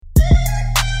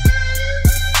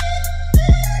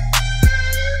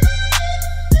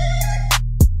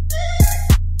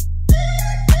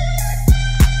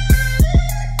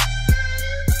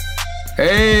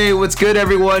what's good,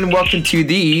 everyone? Welcome to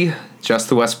the Just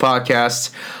the West podcast.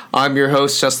 I'm your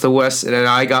host, Just the West, and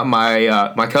I got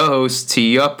my my co-host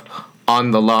T Up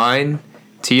on the line.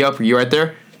 T Up, are you right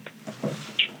there?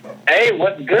 Hey,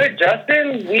 what's good,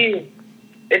 Justin?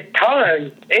 It's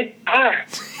time.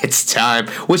 It's time.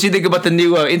 What do you think about the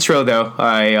new intro, though?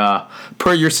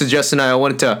 Per your suggestion, I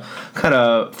wanted to kind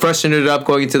of freshen it up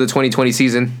going into the 2020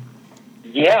 season.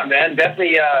 Yeah, man,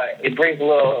 definitely. It brings a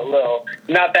little.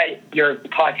 Not that your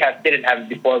podcast didn't have it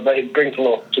before, but it brings a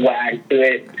little swag to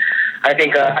it. I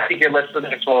think your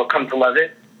listeners will come to love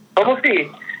it. But we'll see.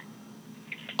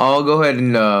 I'll go ahead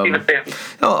and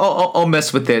I'll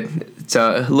mess with it. It's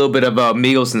a little bit of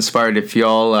Migos inspired. If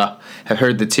y'all have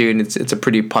heard the tune, it's a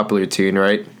pretty popular tune,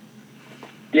 right?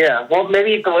 Yeah. Well,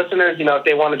 maybe if the listeners, if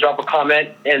they want to drop a comment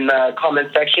in the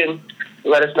comment section,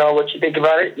 let us know what you think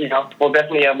about it. We'll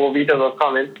definitely we'll read those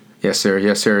comments. Yes, sir.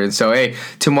 Yes, sir. And so, hey,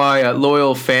 to my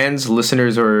loyal fans,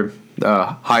 listeners, or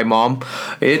hi, Mom.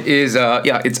 It is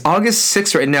it's August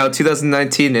 6th right now,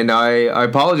 2019, and I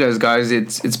apologize, guys.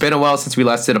 It's been a while since we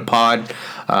last did a pod.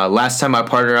 Last time I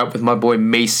partnered up with my boy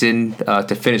Mason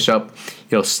to finish up,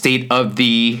 State of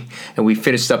the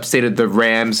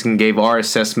Rams and gave our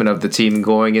assessment of the team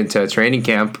going into training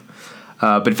camp.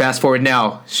 But fast forward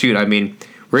now,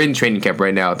 we're in training camp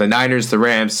right now. The Niners, the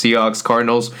Rams, Seahawks,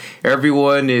 Cardinals,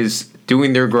 everyone is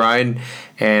doing their grind,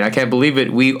 and I can't believe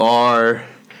it. We are,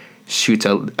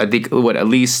 I think,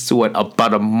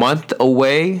 about a month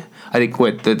away. I think,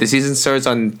 the season starts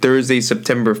on Thursday,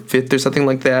 September 5th or something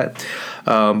like that.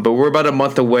 But we're about a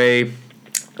month away,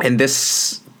 and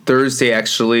this Thursday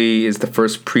actually is the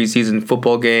first preseason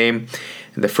football game.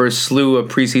 And the first slew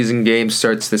of preseason games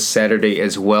starts this Saturday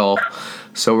as well.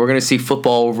 So we're going to see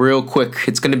football real quick.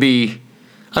 It's going to be,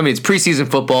 it's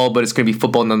preseason football, but it's going to be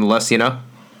football nonetheless, No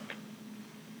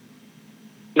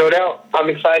doubt. I'm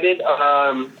excited.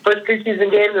 First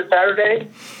preseason game this Saturday.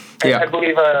 Yeah. I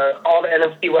believe all the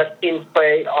NFC West teams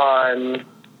play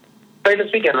this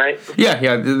weekend, right?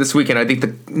 Yeah, this weekend. I think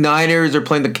the Niners are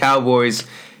playing the Cowboys.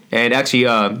 And actually,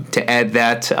 to add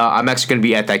that, I'm actually going to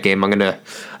be at that game. I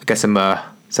got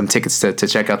some tickets to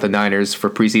check out the Niners for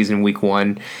preseason week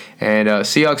 1. And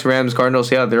Seahawks, Rams, Cardinals,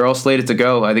 they're all slated to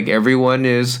go. I think everyone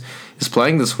is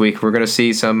playing this week. We're going to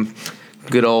see some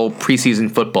good old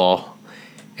preseason football.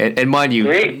 And mind you,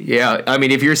 Great.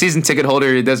 If you're a season ticket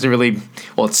holder, it doesn't really,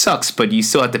 it sucks, but you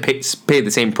still have to pay the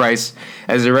same price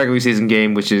as a regular season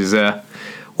game, which is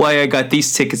why I got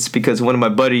these tickets, because one of my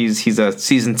buddies, he's a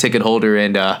season ticket holder,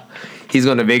 and he's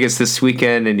going to Vegas this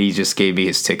weekend, and he just gave me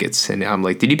his tickets. And I'm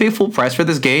like, did you pay full price for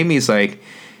this game? He's like,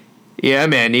 yeah,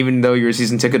 man, even though you're a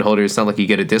season ticket holder, it's not like you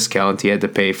get a discount. He had to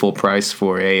pay full price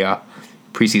for a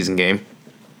preseason game.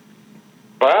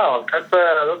 Wow, that's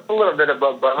a little bit of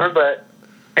a bummer, but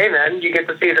hey, man, you get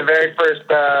to see the very first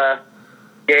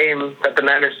game that the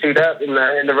Niners suit up in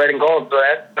the red and gold, so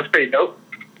that's pretty dope.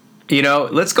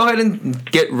 Let's go ahead and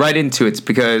get right into it,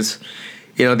 because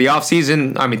the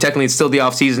offseason, technically it's still the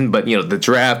offseason, but, the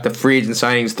draft, the free agent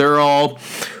signings, they're all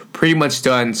pretty much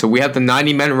done. So we have the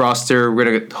 90-man roster. We're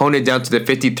going to hone it down to the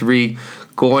 53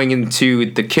 going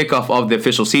into the kickoff of the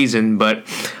official season. But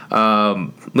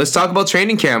let's talk about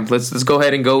training camp. Let's go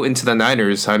ahead and go into the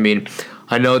Niners. I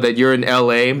know that you're in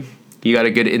L.A., you got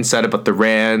a good insight about the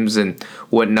Rams and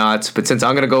whatnot. But since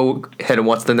I'm going to go ahead and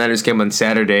watch the Niners game on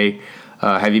Saturday,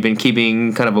 have you been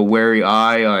keeping kind of a wary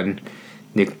eye on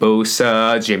Nick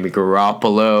Bosa, Jimmy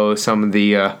Garoppolo, some of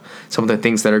the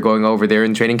things that are going over there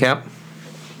in training camp?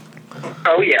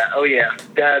 Oh yeah.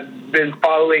 I've been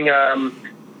following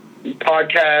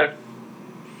podcasts,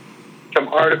 some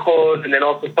articles, and then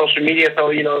also social media.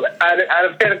 So out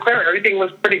of Santa Clara, everything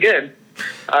was pretty good.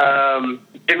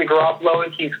 Jimmy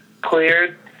Garoppolo, he's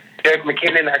cleared. Jerick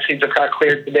McKinnon actually just got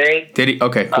cleared today. Did he?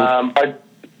 Okay, cool.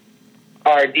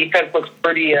 Our defense looks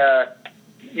pretty.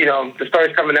 The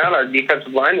story's coming out. Our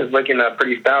defensive line is looking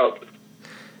pretty stout.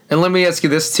 And let me ask you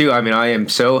this too. I am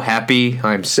so happy.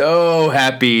 I'm so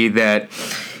happy that,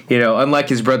 unlike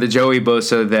his brother Joey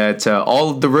Bosa, that all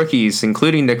of the rookies,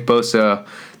 including Nick Bosa,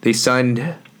 they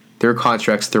signed their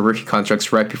rookie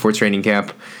contracts right before training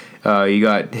camp. You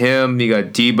got him. You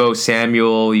got Deebo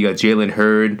Samuel. You got Jalen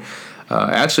Hurd.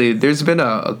 Actually, there's been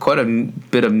quite a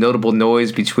bit of notable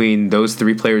noise between those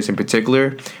three players in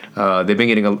particular. They've been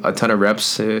getting a ton of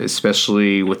reps,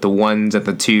 especially with the ones and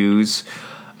the twos.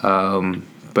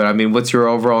 But, what's your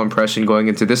overall impression going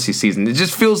into this season? It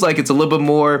just feels like it's a little bit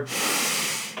more...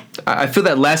 I feel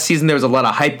that last season there was a lot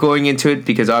of hype going into it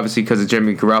because of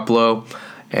Jimmy Garoppolo.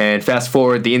 And fast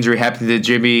forward, the injury happened to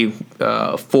Jimmy,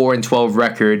 4-12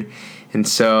 record. And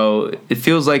so it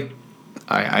feels like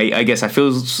I guess I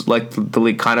feel like the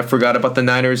league kind of forgot about the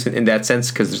Niners in that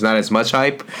sense because there's not as much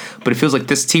hype. But it feels like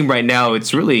this team right now,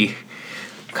 it's really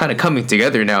kind of coming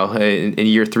together now in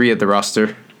year 3 of the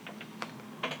roster.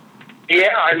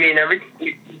 Yeah, I mean,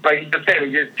 like you said,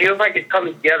 it just feels like it's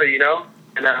coming together,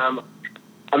 And I'm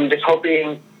just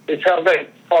hoping. It sounds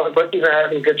like all the rookies are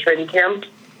having good training camps.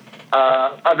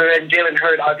 Other than Jalen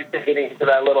Hurd, obviously getting into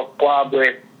that little squab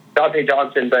with Dante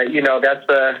Johnson, but that's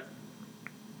a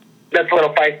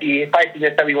little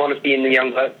feistiness that we want to see in the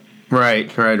young bucks. Right.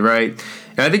 And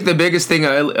I think the biggest thing,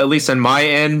 at least on my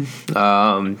end,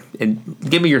 and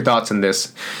give me your thoughts on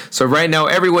this. So right now,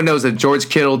 everyone knows that George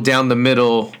Kittle down the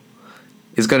middle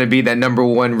is going to be that number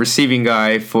 1 receiving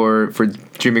guy for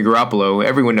Jimmy Garoppolo.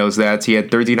 Everyone knows that. He had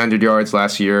 1,300 yards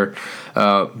last year.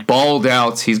 Balled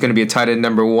out. He's going to be a tight end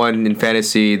number 1 in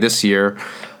fantasy this year.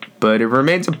 But it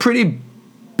remains a pretty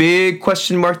big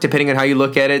question mark depending on how you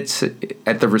look at it.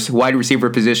 At the wide receiver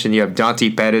position, you have Dante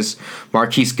Pettis,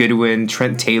 Marquise Goodwin,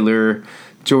 Trent Taylor,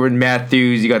 Jordan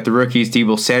Matthews. You got the rookies,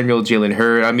 Deebo Samuel, Jalen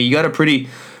Hurd. I mean, you got a pretty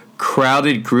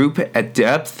crowded group at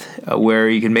depth where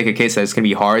you can make a case that it's going to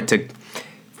be hard to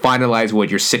finalize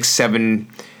your 6-7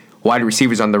 wide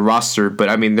receivers on the roster, but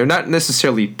I mean they're not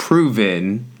necessarily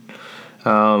proven.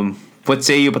 What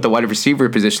say you about the wide receiver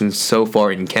position so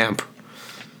far in camp?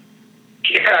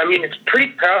 Yeah, I mean it's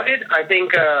pretty crowded. I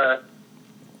think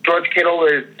George Kittle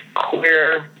is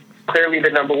clearly the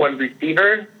number 1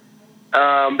 receiver.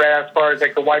 But as far as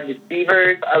like the wide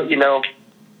receivers,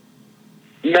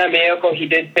 Matt Mayoko, he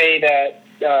did say that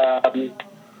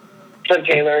Trent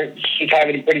Taylor, he's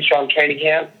having a pretty strong training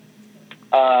camp.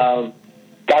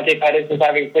 Dante Pettis is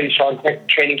having a pretty strong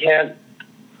training camp.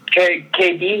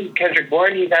 KD, Kendrick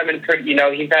Bourne, he's having a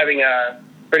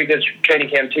pretty good training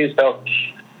camp too. So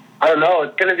I don't know.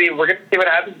 We're gonna see what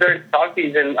happens during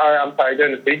during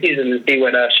the preseason and see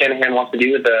what Shanahan wants to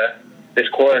do with this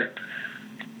core.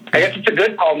 I guess it's a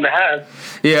good problem to have.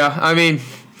 Yeah, I mean.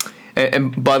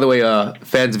 And by the way,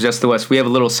 fans of Just the West, we have a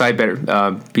little side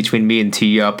bet between me and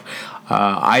T-Up.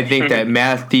 I think that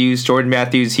Jordan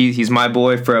Matthews, he's my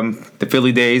boy from the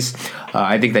Philly days.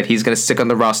 I think that he's going to stick on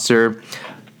the roster.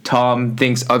 Tom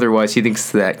thinks otherwise. He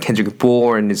thinks that Kendrick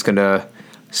Bourne is going to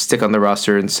stick on the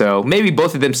roster. And so maybe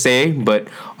both of them stay, but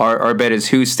our bet is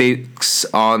who sticks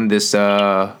on this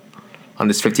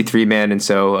 53-man. And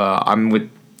so I'm with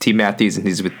Team Matthews and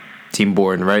he's with Team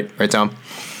Bourne, right? Right, Tom?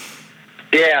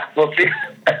 Yeah, we'll see.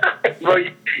 Well,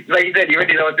 like you said, you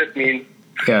already know what this means.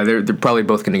 Yeah, they're probably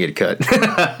both going to get cut.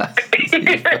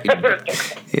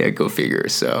 Yeah, go figure.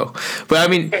 So, but I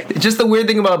mean, just the weird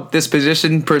thing about this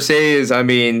position per se is, I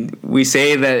mean, we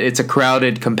say that it's a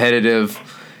crowded, competitive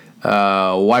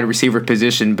wide receiver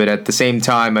position, but at the same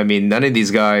time, I mean, none of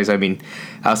these guys, I mean,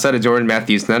 outside of Jordan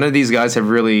Matthews, none of these guys have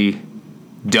really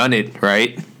done it,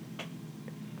 right?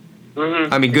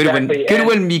 Mm-hmm. I mean,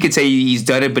 Goodwin, you could say he's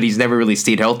done it, but he's never really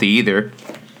stayed healthy either.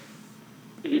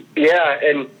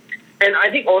 Yeah, and I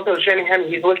think also Shanahan,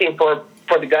 he's looking for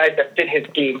the guys that fit his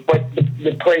scheme, what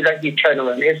the plays that he's trying to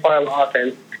run, his style of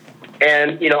offense.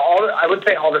 And, I would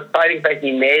say all the signings that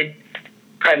he made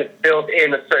kind of filled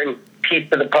in a certain piece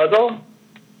to the puzzle.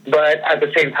 But at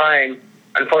the same time,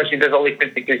 unfortunately, there's only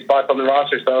 53 spots on the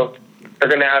roster, so they're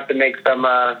going to have to make some,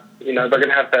 they're going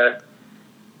to have to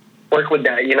work with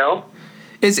that,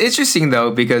 It's interesting,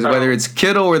 though, because whether it's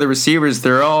Kittle or the receivers,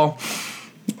 they're all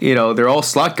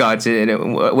slot gods.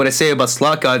 And what I say about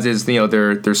slot gods is,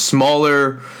 they're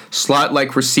smaller,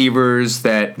 slot-like receivers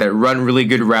that run really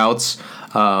good routes,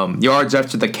 yards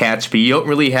after the catch, but you don't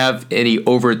really have any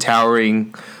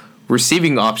over-towering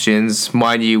receiving options,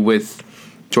 mind you, with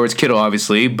George Kittle,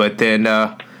 obviously. But then,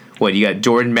 you got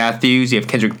Jordan Matthews, you have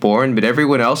Kendrick Bourne, but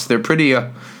everyone else, they're pretty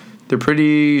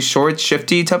short,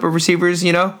 shifty type of receivers,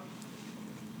 So,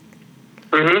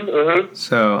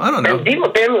 I don't know. And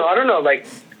Deebo Samuel, I don't know,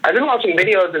 I've been watching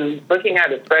videos and looking at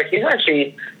his spec. He's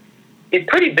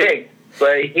pretty big,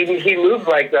 but he moves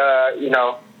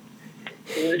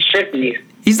shifty.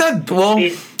 He's not,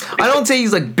 I don't say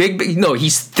he's big, no,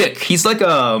 he's thick. He's like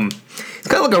kind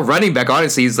of like a running back,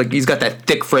 honestly. He's got that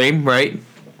thick frame, right?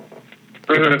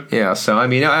 Mm-hmm. Yeah, so, I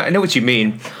mean, I know what you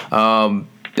mean.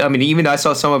 Even I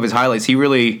saw some of his highlights. He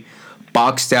really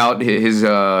boxed out his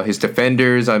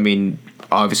defenders. I mean,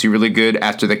 obviously really good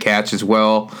after the catch as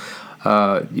well.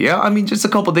 Just a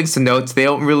couple things to note. They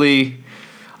don't really...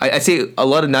 I say a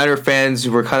lot of Niner fans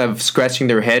were kind of scratching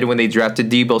their head when they drafted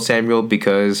Deebo Samuel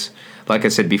because, like I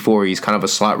said before, he's kind of a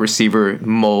slot receiver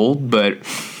mold. But,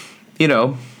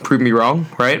 prove me wrong,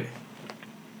 right?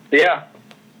 Yeah.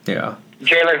 Yeah.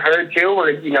 Jalen Hurd, too,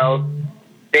 where,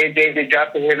 they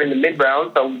drafted him in the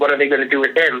mid-round, so what are they going to do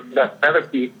with him? That's another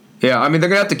piece. Yeah, I mean, they're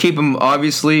going to have to keep him,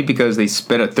 obviously, because they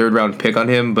spent a third-round pick on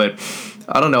him. But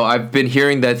I don't know. I've been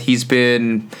hearing that he's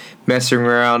been messing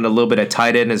around a little bit at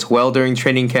tight end as well during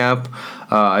training camp.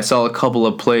 I saw a couple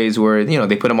of plays where,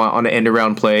 they put him on an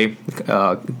end-around play, did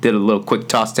a little quick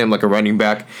toss to him like a running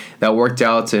back. That worked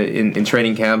out in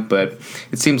training camp. But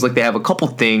it seems like they have a couple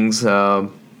things.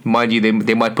 Mind you,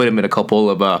 they might put him in a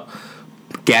couple of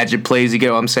gadget plays, you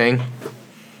get what I'm saying?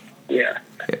 Yeah.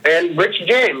 And Rich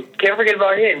James, can't forget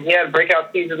about him. He had a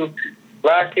breakout season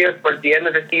last year towards the end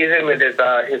of the season with his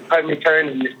punt return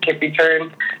and his kick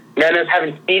return. Niners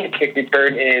haven't seen a kick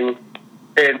return in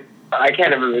I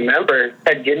can't even remember.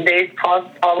 Ted Ginn days,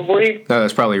 probably. No,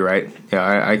 that's probably right.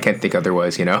 Yeah, I can't think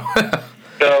otherwise,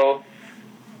 So,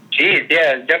 geez,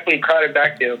 yeah, definitely crowded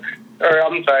backfield. Or,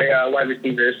 I'm sorry, wide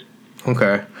receivers.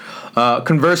 Okay.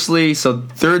 Conversely, so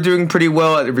they're doing pretty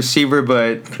well at the receiver,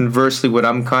 but conversely, what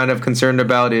I'm kind of concerned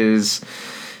about is,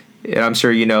 and I'm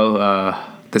sure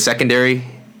the secondary.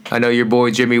 I know your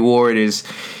boy Jimmy Ward he's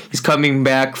coming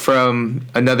back from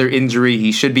another injury.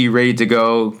 He should be ready to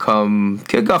go come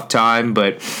kickoff time,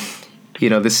 but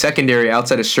the secondary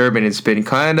outside of Sherman has been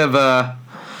kind of I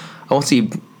won't say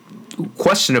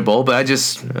questionable, but I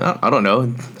don't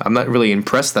know. I'm not really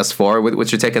impressed thus far.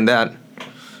 What's your take on that?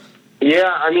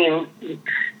 Yeah, I mean,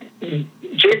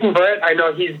 Jason Verrett, I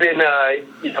know he's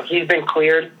been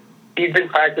cleared. He's been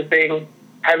practicing.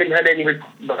 Haven't heard any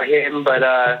reports about him, but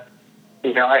I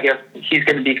guess he's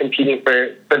going to be competing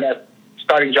for that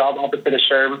starting job opposite of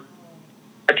Sherm.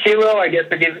 Akilo, I guess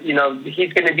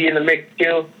he's going to be in the mix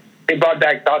too. They brought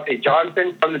back Dante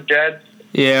Johnson from the Jets.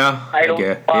 Yeah, I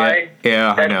don't buy.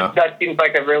 Yeah, I know. That seems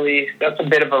like that's a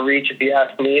bit of a reach if you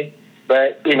ask me.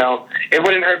 But, it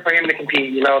wouldn't hurt for him to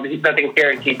compete. Nothing's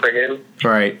guaranteed for him.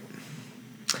 Right.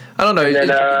 I don't know. And then,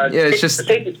 it's just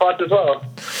safety spots as well.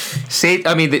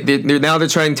 I mean, they're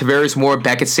trying Tavares Moore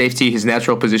back at safety, his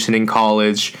natural position in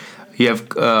college. You have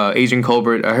Adrian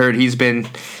Colbert. I heard he's been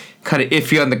kind of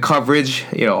iffy on the coverage.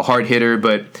 A hard hitter,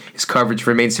 but his coverage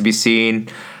remains to be seen.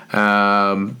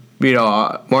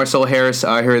 Marcel Harris.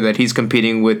 I heard that he's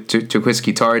competing with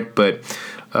Jaquiski Tart, but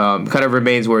kind of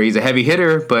remains where he's a heavy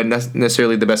hitter, but not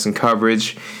necessarily the best in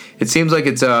coverage. It seems like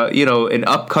it's an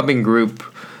upcoming group,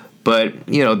 but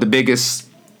the biggest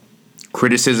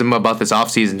criticism about this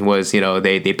offseason was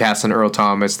they passed on Earl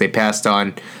Thomas, they passed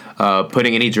on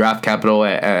putting any draft capital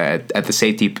at the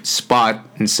safety spot,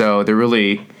 and so they're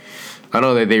really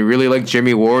they really like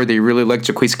Jimmy Ward, they really like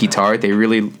Jaquiski Tart, they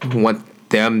really want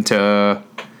them to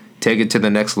take it to the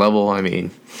next level. I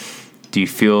mean, do you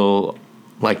feel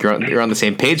like you're on the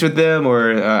same page with them,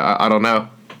 or I don't know?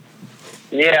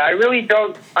 Yeah, I really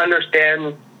don't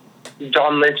understand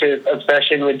John Lynch's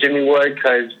obsession with Jimmy Ward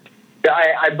because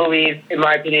I believe, in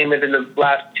my opinion, within the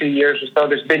last 2 years or so,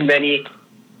 there's been many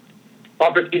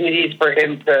opportunities for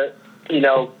him to,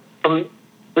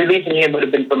 releasing him would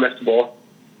have been permissible.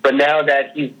 But now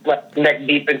that he's neck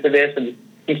deep into this and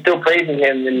he's still praising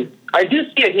him, and I do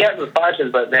see it. He has the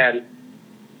flashes, but man,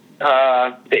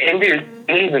 the injuries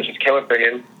are just killing for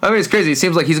him. I mean, it's crazy. It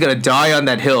seems like he's going to die on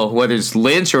that hill, whether it's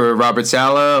Lynch or Robert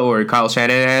Saleh or Kyle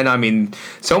Shanahan. I mean,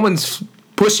 someone's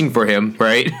pushing for him,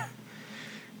 right?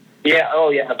 Yeah,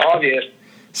 it's obvious.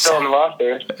 Still on the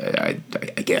roster. I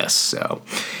guess so.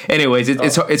 Anyways,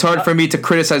 it's hard for me to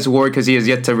criticize Ward because he has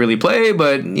yet to really play,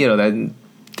 but, that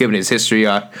given his history,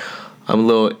 I'm a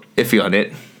little iffy on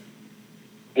it.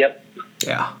 Yep.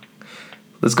 Yeah.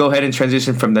 Let's go ahead and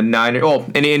transition from the Niners. Oh,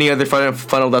 any other final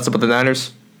thoughts about the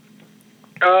Niners?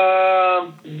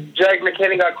 Jerick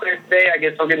McKinnon got cleared today. I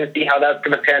guess we're going to see how that's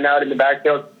going to pan out in the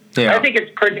backfield. Yeah. I think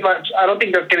it's pretty much. I don't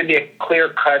think there's going to be a clear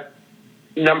cut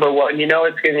number one.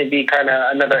 It's going to be kind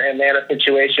of another Atlanta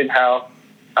situation. How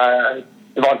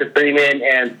Devonta Freeman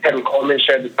and Tevin Coleman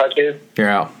shared the touches.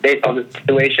 Yeah. Based on the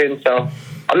situation, so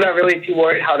I'm not really too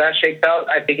worried how that shakes out.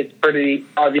 I think it's pretty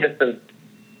obvious.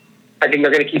 I think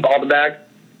they're going to keep all the backs.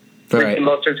 Right.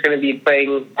 Mostert's going to be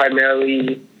playing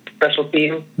primarily special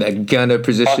team. That gunner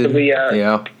position. Possibly,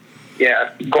 yeah,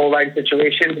 goal line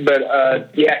situations. But,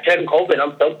 Tevin Coleman,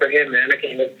 I'm stoked for him, man. I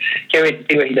can't wait to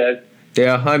see what he does.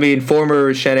 Yeah, I mean,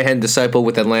 former Shanahan disciple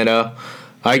with Atlanta.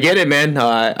 I get it, man.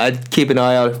 I'd keep an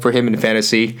eye out for him in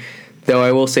fantasy. Though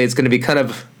I will say it's going to be kind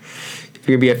of, if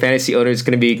you're going to be a fantasy owner, it's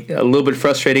going to be a little bit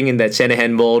frustrating in that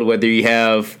Shanahan mold, whether you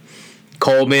have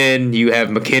Coleman, you have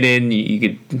McKinnon, you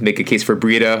could make a case for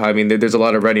Breida. I mean, there's a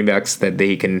lot of running backs that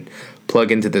they can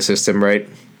plug into the system, right?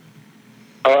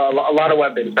 A lot of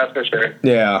weapons, that's for sure.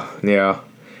 Yeah.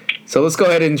 So let's go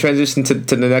ahead and transition to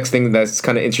the next thing that's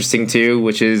kind of interesting too,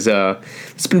 which is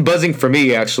it's been buzzing for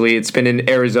me, actually. It's been in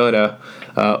Arizona.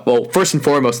 Well, first and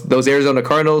foremost, those Arizona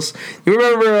Cardinals. You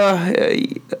remember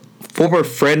former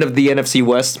friend of the NFC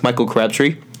West, Michael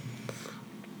Crabtree.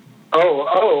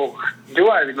 Do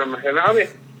I remember him? I mean,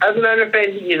 as an Niner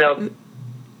fan,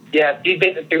 yeah, he's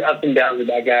been through ups and downs with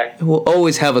that guy. Will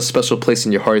always have a special place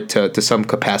in your heart to some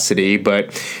capacity,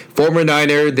 but former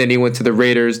Niner, then he went to the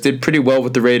Raiders, did pretty well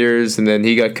with the Raiders, and then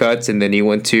he got cut, and then he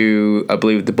went to, I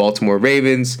believe, the Baltimore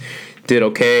Ravens, did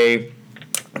okay,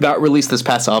 got released this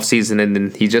past offseason, and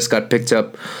then he just got picked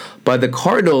up by the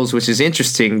Cardinals, which is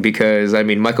interesting because, I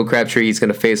mean, Michael Crabtree is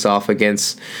going to face off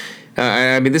against...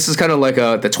 I mean, this is kind of like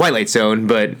the Twilight Zone,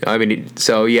 but, I mean,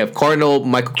 so you have Cardinal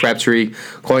Michael Crabtree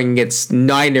going against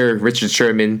Niner Richard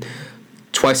Sherman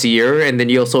twice a year, and then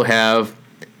you also have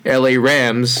L.A.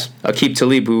 Rams, Aqib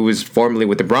Talib, who was formerly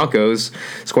with the Broncos,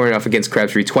 scoring off against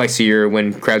Crabtree twice a year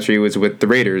when Crabtree was with the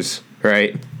Raiders,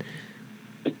 right?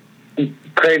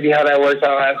 Crazy how that works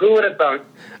out. Who would have thought?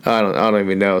 I don't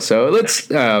even know. So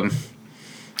let's...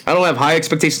 I don't have high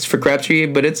expectations for Crabtree,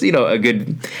 but it's, a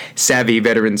good, savvy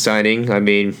veteran signing. I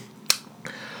mean,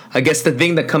 I guess the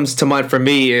thing that comes to mind for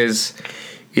me is,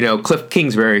 Cliff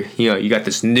Kingsbury. You got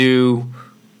this new,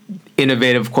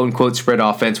 innovative, quote-unquote, spread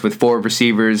offense with 4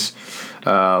 receivers,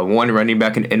 1 running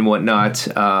back and whatnot.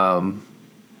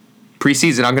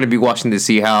 Preseason, I'm going to be watching to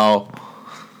see how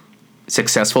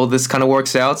successful this kind of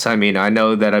works out. I mean, I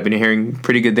know that I've been hearing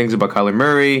pretty good things about Kyler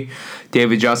Murray.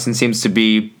 David Johnson seems to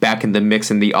be back in the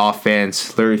mix in the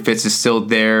offense. Larry Fitz is still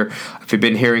there. I've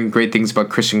been hearing great things about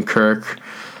Christian Kirk.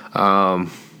 I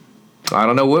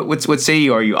don't know. What say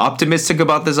you? Are you optimistic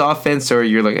about this offense, or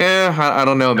you're like, I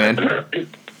don't know, man?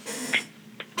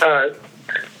 I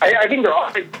think their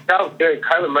offense sounds good.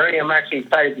 Kyler Murray, I'm actually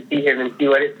excited to see him and see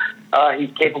what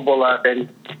he's capable of. And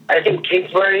I think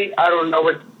Kingsbury, I don't know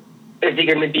what. Is he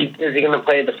going to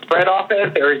play the spread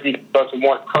offense, or is he going to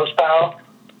more pro style?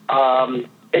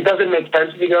 It doesn't make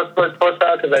sense if he goes for pro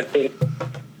style because I think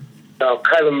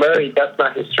Kyler Murray, that's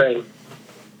not his strength.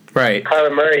 Right.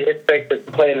 Kyler Murray, his strength is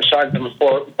playing the shotgun with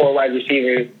four wide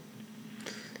receivers.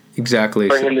 Exactly.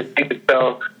 For him to do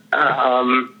so.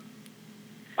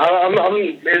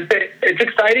 It's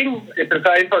exciting. It's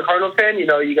exciting for a Cardinals fan.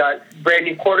 You got brand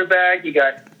new quarterback. You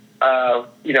got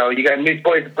you got new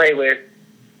toys to play with.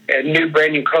 A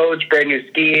brand new coach, brand new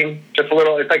scheme. Just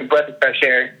it's like a breath of fresh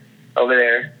air over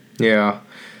there. Yeah.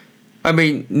 I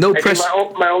mean, no pressure.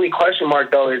 My only question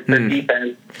mark, though, is the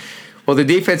defense. Well, the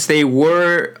defense, they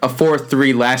were a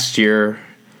 4-3 last year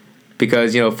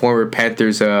because, former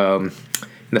Panthers, in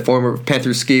the former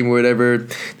Panthers scheme or whatever,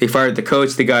 they fired the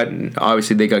coach. They got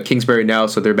Kingsbury now,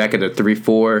 so they're back at a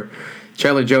 3-4.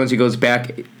 Chandler Jones, he goes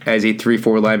back as a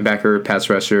 3-4 linebacker, pass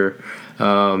rusher.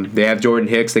 They have Jordan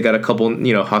Hicks. They got a couple,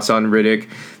 Hassan Riddick.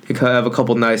 They have a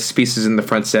couple nice pieces in the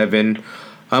front 7.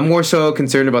 I'm more so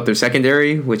concerned about their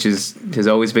secondary, which has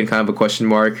always been kind of a question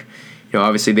mark.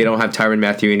 Obviously they don't have Tyrann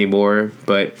Mathieu anymore,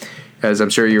 but as I'm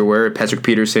sure you're aware, Patrick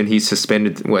Peterson, he's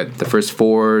suspended, the first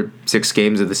 4-6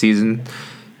 games of the season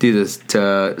due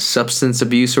to substance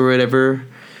abuse or whatever.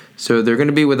 So they're going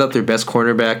to be without their best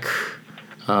cornerback.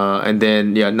 And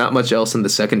then, not much else in the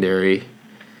secondary.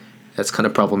 That's kind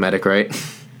of problematic, right?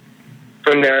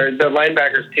 From the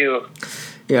linebackers, too.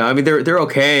 Yeah, I mean, they're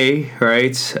okay,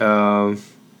 right? I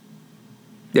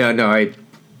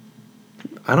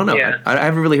don't know. Yeah. I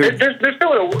haven't really heard. They're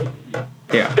still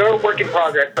they're a work in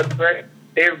progress, but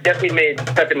they've definitely made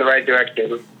a step in the right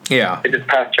direction. Yeah. In this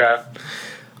past draft.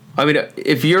 I mean,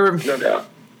 if you're no doubt.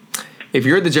 If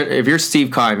you're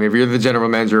Steve Keim, if you're the general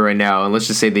manager right now, and let's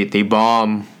just say they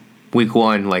bomb week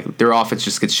 1, like their offense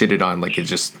just gets shitted on, like it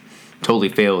just totally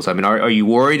fails. I mean, are you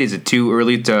worried? Is it too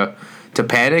early to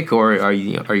panic, or are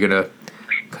you gonna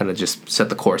kind of just set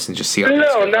the course and just see how?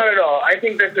 No, not at all. I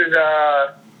think this is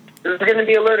going to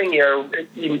be a learning year with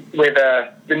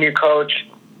the new coach,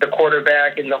 the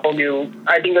quarterback, and the whole new.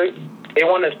 I think they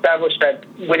want to establish that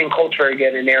winning culture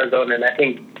again in Arizona, and I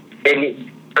think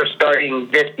they're starting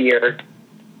this year.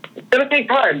 It's going to take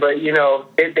time, but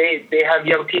they have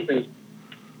young pieces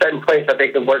set in place that they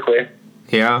can work with.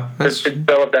 Yeah, to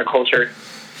develop that culture.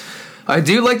 I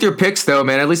do like their picks, though,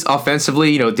 man. At least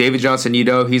offensively, David Johnson,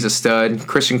 he's a stud.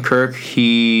 Christian Kirk,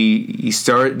 he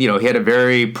started, he had a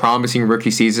very promising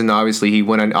rookie season. Obviously, he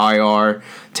went on IR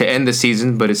to end the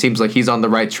season, but it seems like he's on the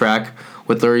right track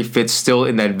with Larry Fitz still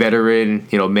in that veteran,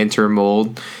 mentor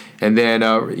mold. And then,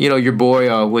 your boy,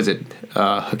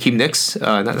 Hakeem Nicks?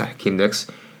 Not Hakeem Nicks.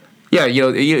 Yeah,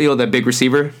 that big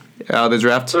receiver out of the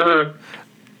draft. Mm-hmm.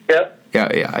 Yep.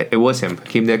 Yeah, it was him,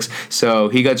 Hakeem Nicks. So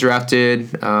he got drafted.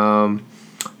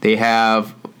 They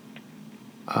have,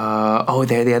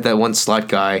 they had that one slot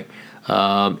guy,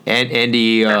 and Andy.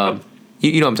 You know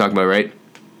what I'm talking about, right?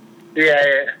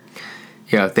 Yeah.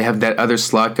 Yeah, they have that other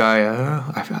slot guy.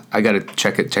 I gotta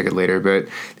check it later, but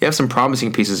they have some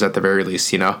promising pieces at the very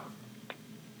least. The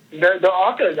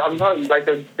offense, I'm talking like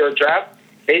the draft.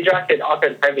 They drafted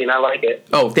offense heavy, and I like it.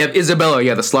 Oh, they have Isabella.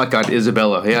 Yeah, the slot guy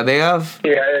Isabella. Yeah, they have.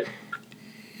 Yeah.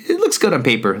 It looks good on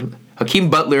paper. Hakeem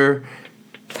Butler.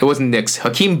 It wasn't Knicks.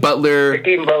 Hakeem Butler.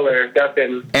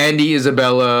 Definitely. Andy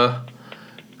Isabella.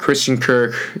 Christian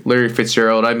Kirk. Larry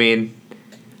Fitzgerald. I mean,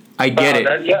 I get it.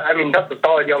 That's a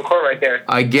solid young core right there.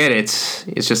 I get it.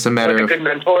 It's just a matter of... a good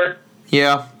mentor.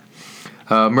 Yeah.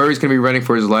 Murray's going to be running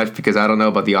for his life because I don't know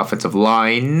about the offensive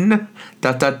line. ...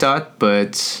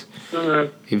 But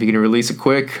if he can release it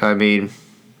quick, I mean,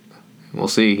 we'll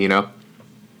see,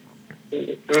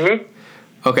 Mm-hmm.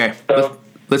 Okay. So,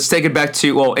 let's take it back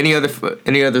to, well, any other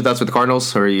thoughts with the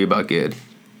Cardinals, or are you about good?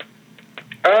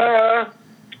 No,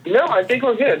 I think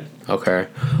we're good. Okay.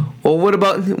 Well,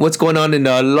 what's going on in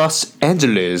Los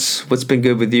Angeles? What's been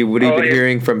good with you? What have you been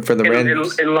hearing from the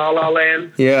Rams? In La La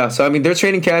Land? Yeah, so, their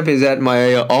training camp is at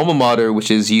my alma mater, which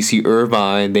is UC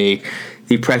Irvine. They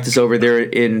practice over there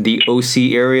in the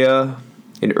OC area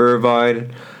in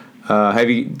Irvine. Have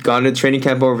you gone to training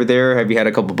camp over there? Have you had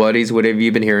a couple buddies? What have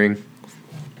you been hearing?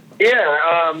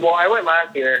 Yeah, well, I went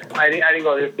last year. I didn't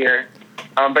go this year.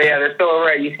 But yeah, they're still over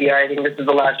at UCI. I think this is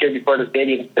the last year before the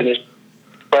stadium's finished.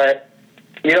 But,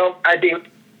 I think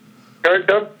they're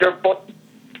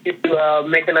to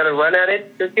make another run at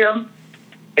it this year.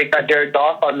 They got Jared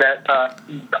Goff on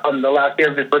the last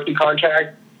year of his rookie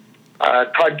contract.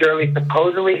 Todd Gurley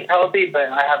supposedly healthy, but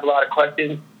I have a lot of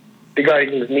questions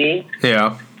regarding his knee.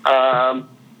 Yeah.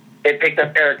 They picked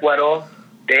up Eric Weddle.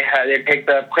 They picked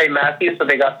up Clay Matthews, so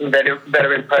they got some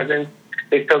veteran presence.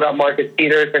 They still got Marcus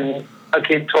Peters and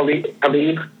Aqib Talib.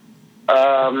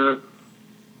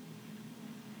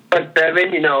 But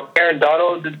seven, Aaron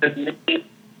Donald, the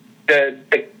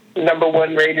number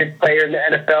one rated player in the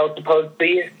NFL,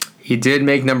 supposedly. He did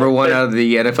make number one out of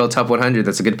the NFL Top 100.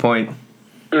 That's a good point.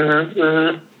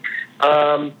 On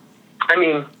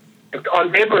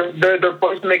paper, they're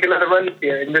supposed to make another run this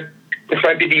year, and this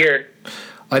might be the year.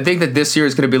 I think that this year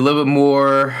is going to be a little bit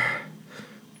more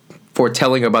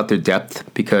foretelling about their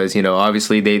depth because,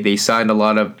 obviously they signed a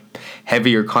lot of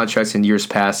heavier contracts in years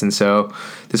past. And so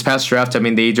this past draft,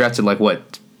 they drafted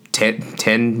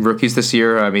 10 rookies this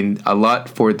year. A lot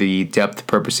for the depth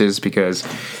purposes because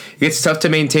it's tough to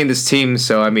maintain this team.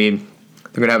 So, they're going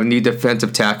to have a new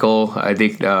defensive tackle. I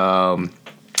think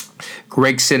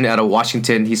Gregson out of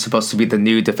Washington, he's supposed to be the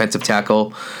new defensive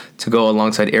tackle to go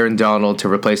alongside Aaron Donald to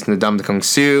replace Ndamukong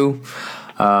Suh.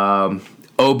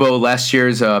 Obo, last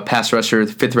year's pass rusher,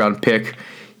 5th-round pick,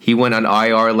 he went on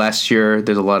IR last year.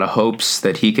 There's a lot of hopes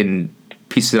that he can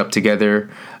piece it up together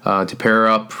to pair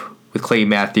up with Clay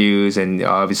Matthews, and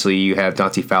obviously you have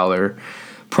Dante Fowler,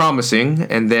 promising.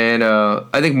 And then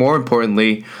I think more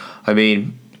importantly,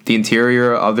 the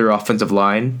interior of their offensive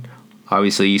line.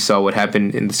 Obviously, you saw what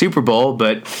happened in the Super Bowl,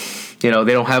 but they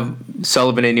don't have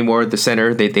Sullivan anymore at the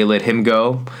center. They let him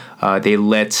go. They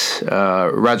let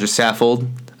Roger Saffold,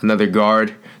 another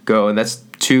guard, go, and that's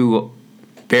two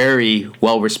very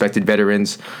well-respected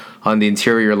veterans on the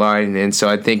interior line. And so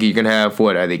I think you're gonna have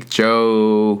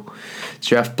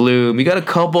Jeff Bloom. You got a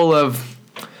couple of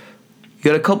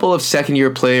second-year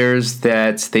players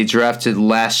that they drafted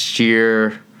last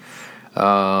year.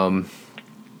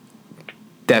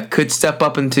 That could step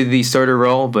up into the starter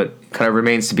role, but kind of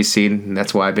remains to be seen. And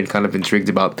that's why I've been kind of intrigued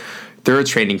about their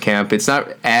training camp. It's not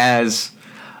as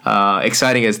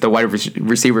exciting as the wide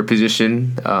receiver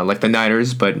position, like the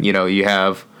Niners, but you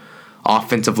have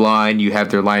offensive line, you have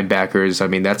their linebackers.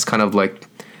 That's kind of like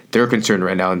their concern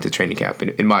right now into training camp,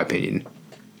 in my opinion.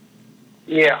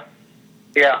 Yeah.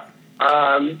 You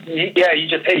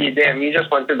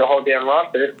just went through the whole damn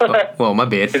roster. Well, my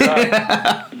bad.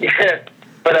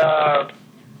 But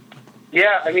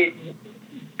the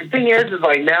thing is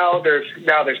now there's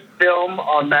film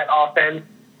on that offense.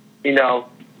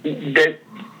 That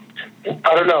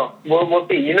I don't know. We'll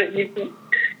see. You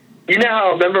know how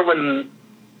I remember when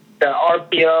the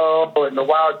RPO and the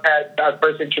Wildcats got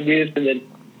first introduced, and then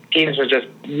teams were just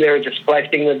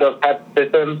flexing with those types of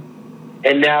systems.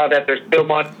 And now that there's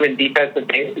film on and defenses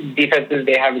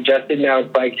they have adjusted, now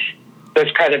it's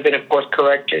there's kind of been a course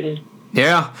correction.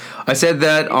 Yeah, I said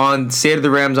that on State of the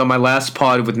Rams on my last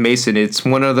pod with Mason. It's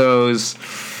one of those,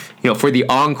 for the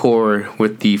encore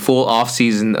with the full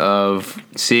offseason of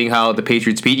seeing how the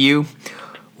Patriots beat you,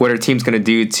 what are teams going to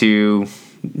do to,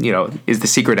 is the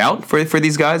secret out for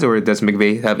these guys, or does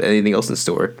McVay have anything else in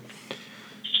store?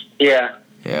 Yeah.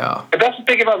 Yeah. But that's the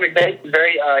thing about McVay. He's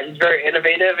very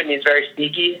innovative and he's very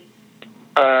sneaky.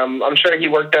 I'm sure he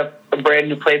worked up a brand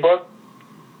new playbook.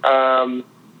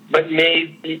 But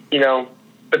maybe, to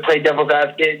play devil's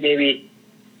advocate, maybe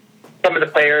some of the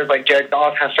players like Jared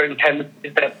Goff have certain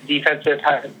tendencies that defenses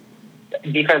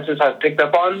have picked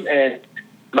up on and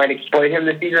might exploit him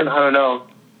this season. I don't know.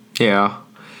 Yeah.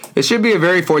 It should be a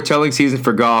very foretelling season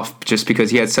for Goff just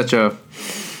because he had such a...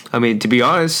 I mean, to be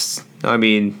honest,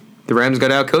 the Rams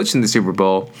got outcoached in the Super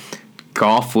Bowl.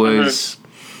 Goff was...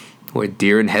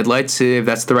 deer in headlights, if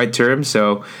that's the right term.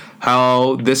 So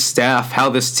how this staff, how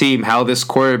this team, how this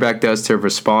quarterback does to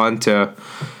respond to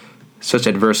such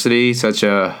adversity, such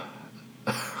a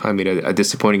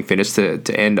disappointing finish to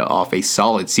end off a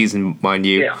solid season, mind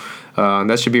you. Yeah.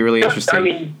 That should be really interesting. I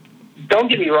mean, don't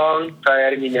get me wrong. Sorry, I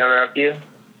didn't mean to interrupt you.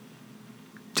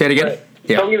 Say it again? But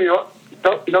Yeah. Don't get me wrong.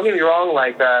 Don't get me wrong.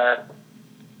 Like, the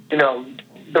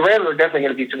Rams are definitely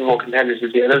going to be Super Bowl contenders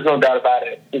this year. There's no doubt about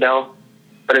it.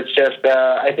 But it's just,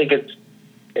 I think it's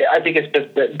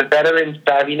just the veteran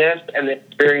savviness and the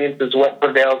experience is what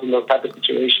prevails in those type of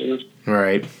situations.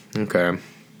 Right. Okay.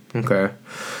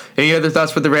 Any other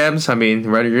thoughts for the Rams? I mean,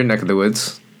 right in your neck of the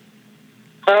woods.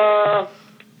 No,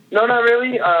 not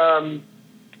really.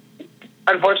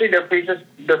 Unfortunately, their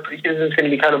preseason is going to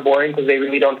be kind of boring because they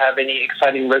really don't have any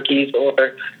exciting rookies,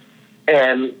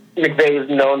 and McVay is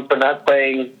known for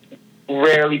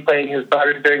rarely playing his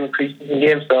starters during the preseason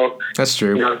game. So that's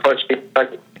true. Unfortunately, it's not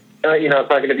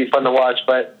going to be fun to watch.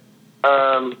 But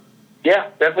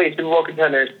definitely Super Bowl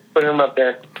contenders. Put them up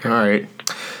there. All right.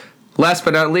 Last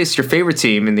but not least, your favorite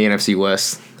team in the NFC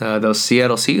West, those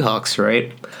Seattle Seahawks,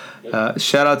 right?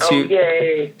 Shout out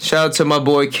to my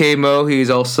boy K-Mo. He's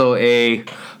also a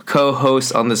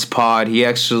co-host on this pod. He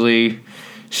actually,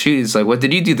 she's like, what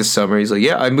did you do this summer? He's like,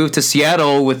 yeah, I moved to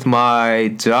Seattle with my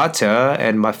daughter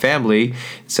and my family.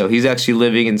 So he's actually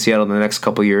living in Seattle in the next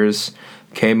couple years.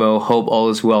 K-Mo, hope all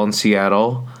is well in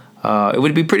Seattle. It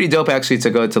would be pretty dope actually to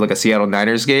go to like a Seattle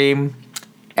Niners game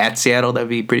at Seattle. That'd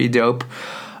be pretty dope.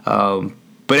 But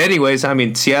anyways,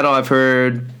 Seattle, I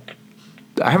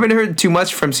haven't heard too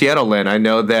much from Seattle Land. I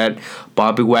know that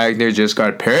Bobby Wagner just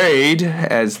got paid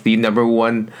as the number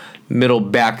one middle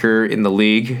backer in the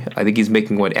league. I think he's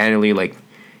making annually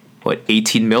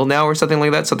 18 mil now or something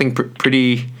like that. Something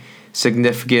pretty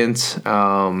significant.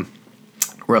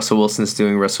 Russell Wilson's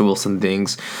doing Russell Wilson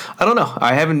things. I don't know.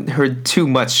 I haven't heard too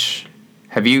much.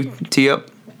 Have you, T-Up?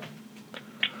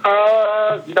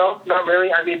 No, not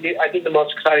really. I think the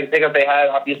most exciting pickup they had,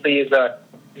 obviously, is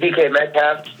DK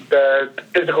Metcalf, the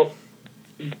physical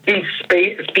beast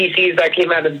species that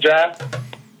came out of the draft.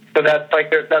 So that's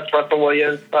Russell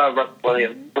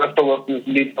Wilson's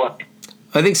new one.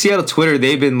 I think Seattle Twitter,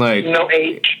 they've been like... No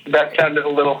H. That sounded a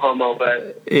little homo,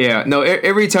 but... Yeah, no,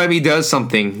 every time he does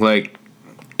something,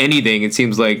 anything, it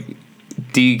seems like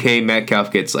DK Metcalf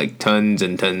gets, tons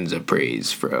and tons of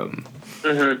praise from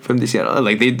the Seattle.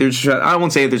 They're trying, I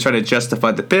won't say they're trying to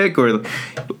justify the pick or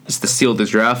just to steal the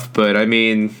draft, but, I've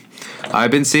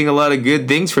been seeing a lot of good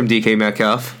things from DK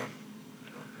Metcalf.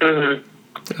 The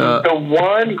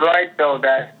one gripe, though,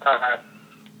 that,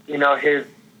 his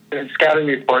scouting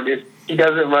report is he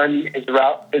doesn't run his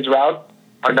routes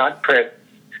are not crisp.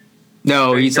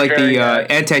 No, he's like the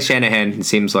anti-Shanahan, it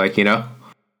seems like, Yeah,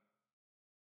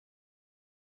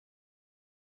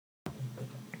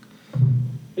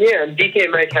 DK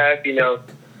Metcalf,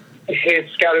 his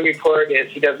scouting report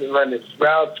is he doesn't run his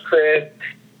routes crisp.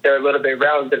 They're a little bit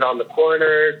rounded on the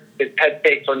corner. His head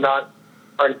fakes aren't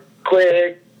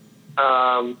quick.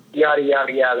 Yada,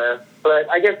 yada, yada. But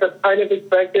I guess that's kind of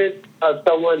expected of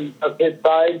someone of his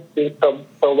size being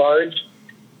so large.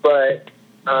 But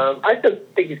I still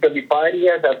think he's going to be fine. He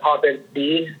has that top end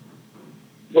speed.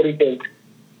 What do you think?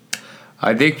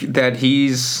 I think that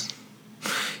he's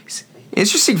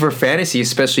interesting for fantasy,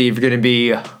 especially if you're going to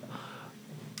be,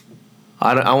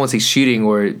 I won't say shooting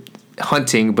or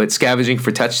hunting, but scavenging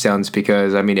for touchdowns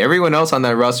because, everyone else on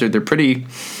that roster, they're pretty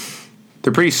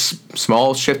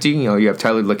small, shifty. You have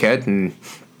Tyler Lockett and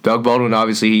Doug Baldwin.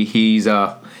 Obviously, he's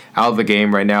out of the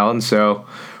game right now. And so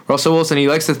Russell Wilson, he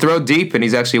likes to throw deep, and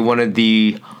he's actually one of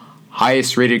the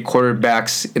highest-rated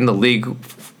quarterbacks in the league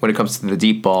when it comes to the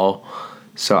deep ball.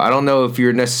 So I don't know if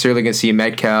you're necessarily going to see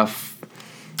Metcalf,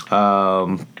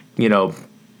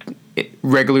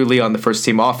 regularly on the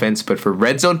first-team offense, but for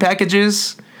red zone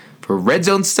packages, for red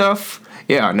zone stuff,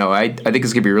 I think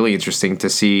it's going to be really interesting to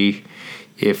see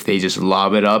if they just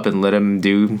lob it up and let him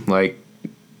do,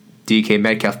 DK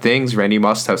Metcalf things, Randy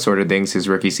Moss type sort of things his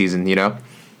rookie season, Yeah,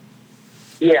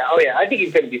 I think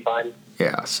he's going to be fine.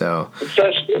 Yeah, so... It's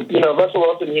just, Russell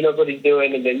Wilson, he knows what he's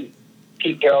doing, and then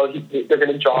Pete Carroll, they're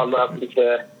going to draw him up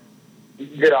into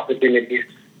good opportunities.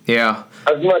 Yeah.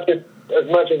 As much as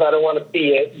I don't want to see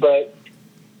it, but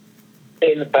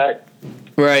stating the fact.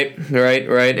 Right.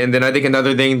 And then I think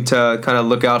another thing to kind of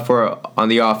look out for on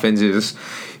the offense is,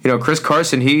 Chris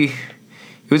Carson. He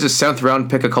was a 7th round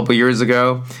pick a couple years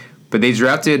ago, but they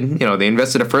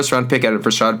invested a 1st round pick out of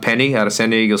Rashad Penny out of San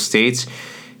Diego State,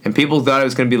 and people thought it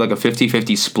was going to be like a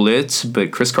 50-50 split, but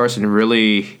Chris Carson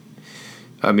really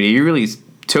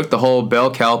took the whole bell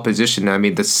cow position. I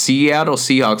mean, the Seattle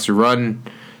Seahawks run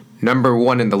number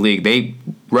 1 in the league. They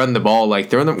run the ball like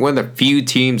they're one of the few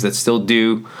teams that still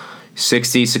do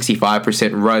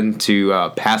 65% run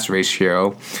to pass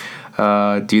ratio.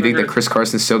 Do you think that Chris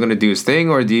Carson's still going to do his thing,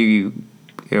 or do you,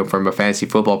 from a fantasy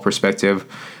football perspective,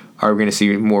 are we going to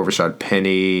see more of Rashad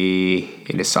Penny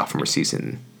in his sophomore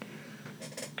season?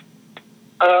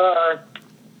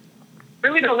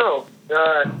 Really don't know.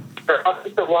 For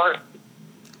offensive line,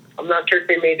 I'm not sure if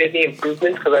they made any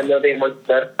improvements because I know they weren't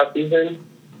that tough season.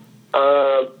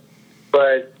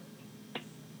 But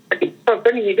I think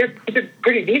Penny, he did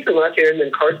pretty decent last year, and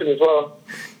then Carson as well.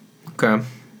 Okay.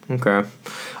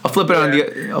 I'll flip it on. I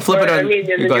mean,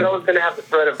 and then you're always going to have the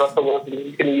threat of Russell Wilson.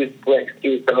 He's going to use flex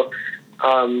too. So,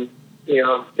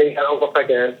 they have almost like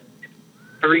a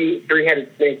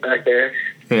three-headed snake back there.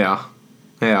 Yeah.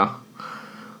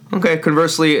 Okay.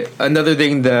 Conversely, another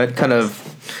thing that kind of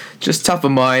just top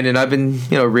of mind, and I've been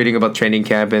reading about training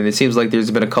camp, and it seems like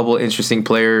there's been a couple of interesting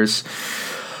players.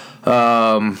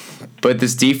 But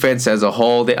this defense as a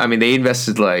whole, they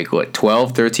invested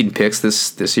 12, 13 picks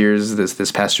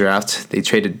this past draft. They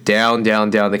traded down.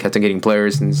 They kept on getting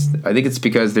players, and I think it's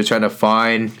because they're trying to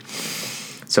find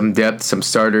some depth, some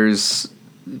starters.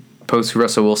 Post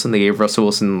Russell Wilson, they gave Russell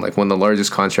Wilson one of the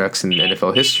largest contracts in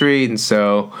NFL history, and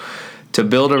so to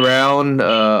build around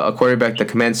a quarterback that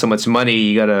commands so much money,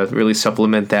 you got to really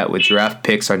supplement that with draft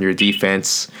picks on your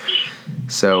defense.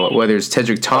 So whether it's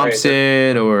Tedrick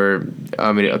Thompson or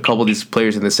a couple of these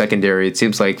players in the secondary, it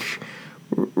seems like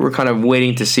we're kind of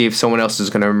waiting to see if someone else is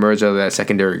going to emerge out of that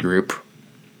secondary group.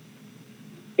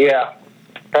 Yeah,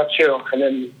 that's true. And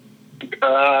then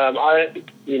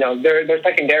their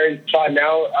secondary spot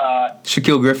now.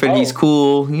 Shaquille Griffin, he's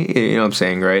cool. You know what I'm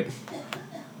saying, right?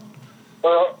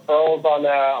 Earl's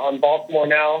on Baltimore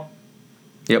now.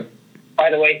 Yep. By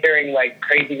the way, hearing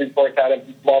crazy reports out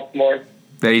of Baltimore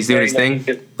that he's doing his thing,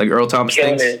 like Earl Thomas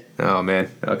things. It. Oh man,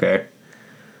 okay.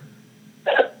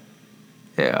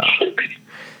 Yeah.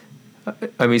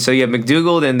 So you have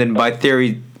McDougald, and then by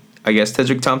theory, I guess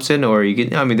Tedrick Thompson, or you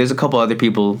can. There's a couple other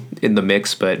people in the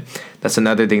mix, but that's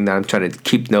another thing that I'm trying to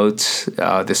keep notes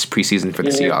this preseason for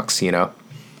the Seahawks.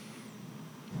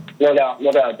 No doubt.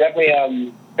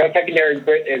 Definitely, their secondary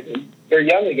they're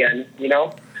young again.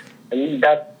 And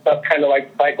that's kind of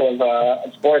like the cycle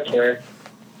of sports where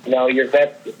your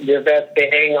vets they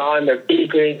hang on, they're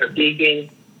peaking,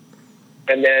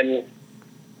 and then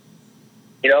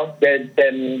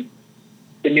then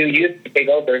the new youth take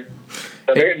over.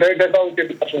 So they're going through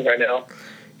discussions right now.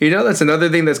 That's another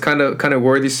thing that's kind of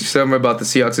worrisome about the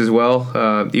Seahawks as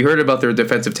well. You heard about their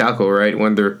defensive tackle, right?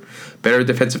 One of their better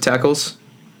defensive tackles.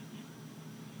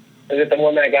 Is it the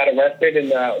one that got arrested in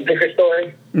the liquor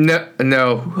store? No.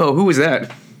 Oh, who was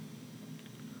that?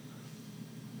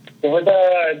 It was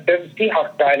a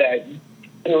Seahawks guy that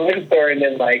in the liquor store, and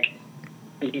then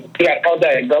he got held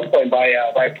at gunpoint by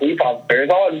a police officer.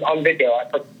 It's all on video.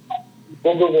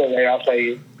 We'll Google it later. I'll tell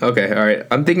you. Okay, all right.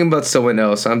 I'm thinking about someone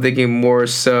else. I'm thinking more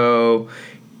so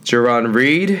Jarran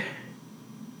Reed.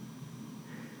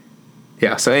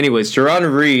 Yeah, so anyways,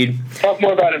 Jarran Reed. Talk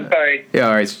more about him, sorry. Yeah,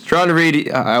 all right. Jarran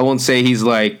Reed, I won't say he's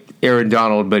like Aaron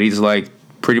Donald, but he's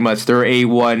pretty much their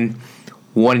A1,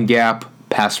 one-gap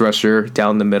pass rusher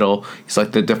down the middle. He's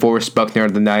like the DeForest Buckner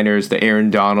of the Niners, the Aaron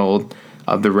Donald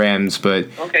of the Rams. But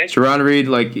okay. Jarran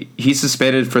Reed, he's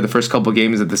suspended for the first couple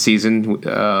games of the season.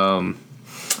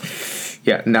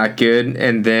 Yeah, not good.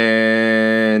 And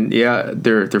then,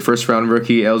 their first-round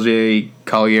rookie, LJ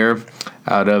Collier,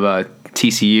 out of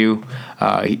TCU.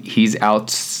 He's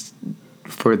out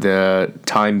for the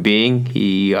time being.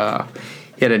 He had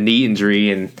a knee injury,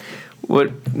 and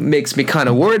what makes me kind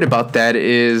of worried about that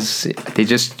is they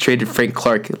just traded Frank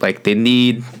Clark. They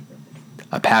need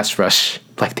a pass rush.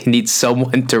 They need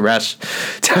someone to rush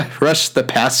the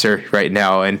passer right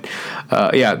now. And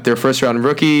their first round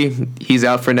rookie, he's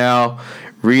out for now.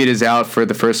 Reed is out for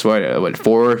the first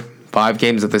 4-5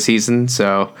 games of the season.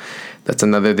 So that's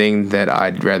another thing that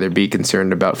I'd rather be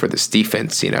concerned about for this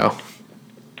defense. Yeah,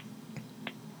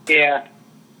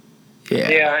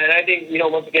 and I think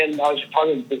once again, I was just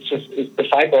talking. It's the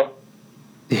cycle.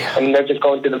 Yeah, and they're just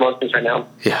going through the motions right now.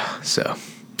 Yeah. So,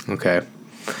 okay.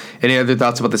 Any other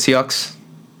thoughts about the Seahawks?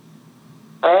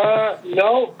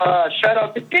 No. Shout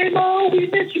out to Demo. We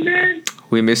miss you, man.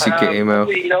 We miss you, K-Mo.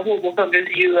 We'll come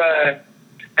visit you. I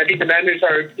think the Mariners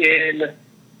are in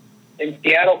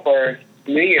Seattle for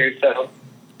New Year's, so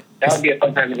that would be a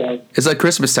fun time to go. It's like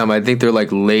Christmas time. I think they're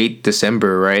like late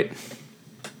December, right?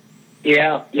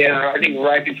 Yeah. I think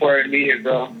right before New Year's,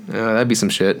 bro. That'd be some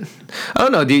shit. I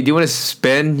don't know. Do you want to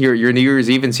spend your New Year's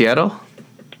Eve in Seattle?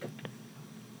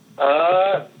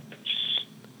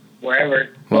 Wherever.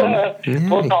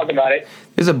 We'll talk about it.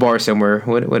 There's a bar somewhere.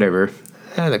 Whatever.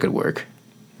 That could work.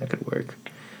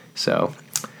 So,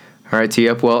 all right,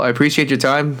 T-Up. Well, I appreciate your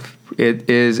time. It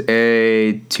is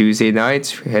a Tuesday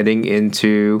night heading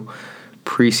into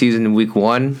preseason week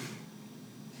 1.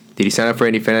 Did you sign up for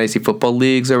any fantasy football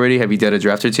leagues already? Have you done a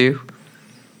draft or two?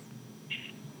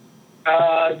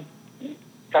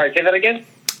 Sorry, say that again?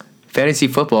 Fantasy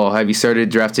football. Have you started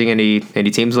drafting any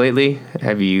teams lately?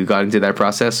 Have you got into that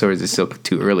process, or is it still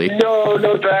too early?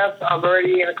 No drafts. I'm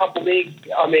already in a couple leagues.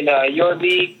 I'm in your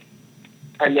league,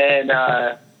 and then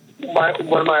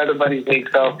one of my other buddies'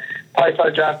 leagues. So probably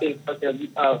start drafting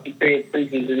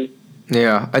preseason.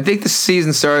 Yeah, I think the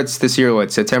season starts this year.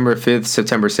 September 5th,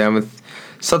 September 7th,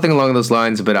 something along those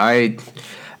lines. But I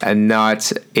am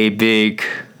not a big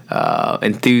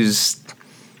enthused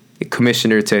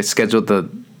commissioner to schedule the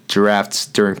drafts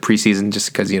during preseason,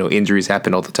 just because injuries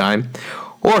happen all the time,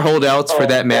 or holdouts for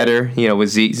that matter. With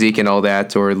Zeke and all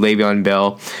that, or Le'Veon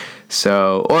Bell.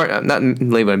 So, or not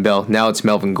Le'Veon Bell. Now it's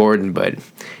Melvin Gordon, but it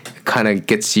kind of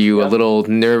gets you a little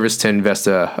nervous to invest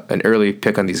an early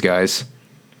pick on these guys.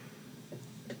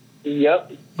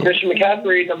 Yep, Christian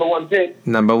McCaffrey, number 1 pick.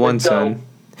 Number 1, son.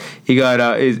 You got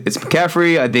it's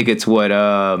McCaffrey. I think it's what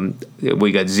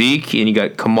we got Zeke, and you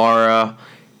got Kamara.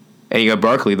 And you got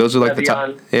Barkley. Those are like the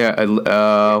top. Yeah.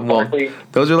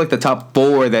 Those are like the top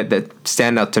 4 that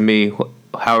stand out to me.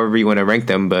 However you want to rank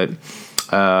them, but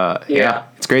yeah,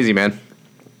 it's crazy, man.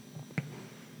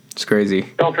 It's crazy.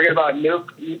 Don't forget about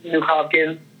Nuke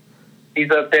Hopkins. He's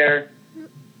up there.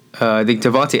 I think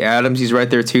Devontae Adams. He's right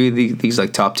there too. He's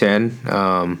like top 10.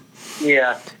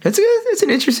 Yeah. It's an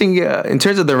interesting in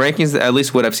terms of the rankings. At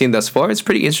least what I've seen thus far, it's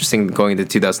pretty interesting going into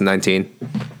 2019.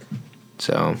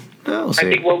 So. We'll see.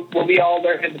 I think we'll be all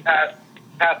learning the past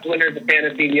winners of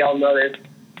fantasy. We all know this.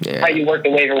 Yeah. How you work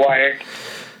the waiver wire.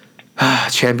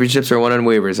 Championships are won on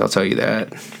waivers, I'll tell you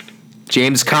that.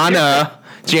 James Conner,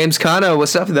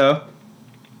 what's up, though?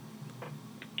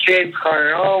 James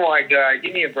Conner, oh my God,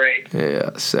 give me a break.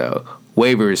 Yeah, so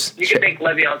waivers. You can thank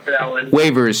Le'Veon for that one.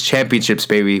 Waivers, championships,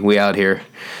 baby. We out here.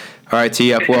 All right,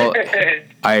 TF. Well,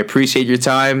 I appreciate your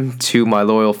time. To my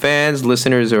loyal fans,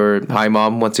 listeners, or hi,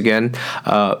 Mom, once again.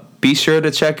 Be sure to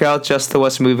check out Just the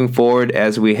West moving forward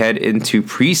as we head into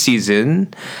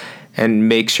preseason. And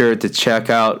make sure to check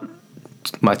out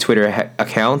my Twitter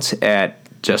account at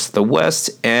Just the West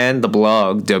and the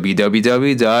blog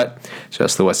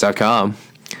www.justthewest.com.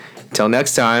 Until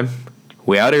next time,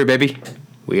 we out here, baby.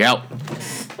 We out.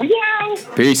 We out.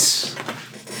 Peace.